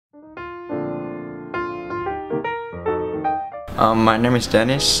My name is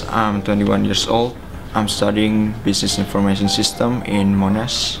Dennis. I'm 21 years old. I'm studying Business Information System in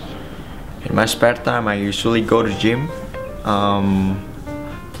Monash. In my spare time, I usually go to gym,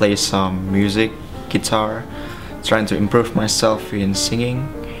 play some music, guitar, trying to improve myself in singing.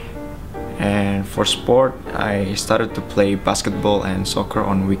 And for sport, I started to play basketball and soccer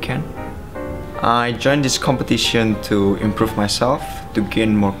on weekend. I joined this competition to improve myself, to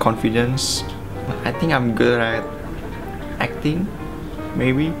gain more confidence. I think I'm good at acting,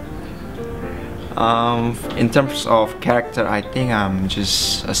 maybe. In terms of character, I think I'm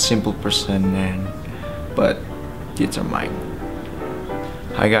just a simple person but determined.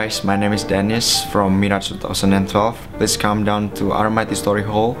 Hi guys, my name is Dennis from Mirage 2012. Please come down to RMIT Storey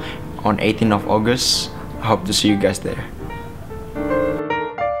Hall on 18th of August. I hope to see you guys there.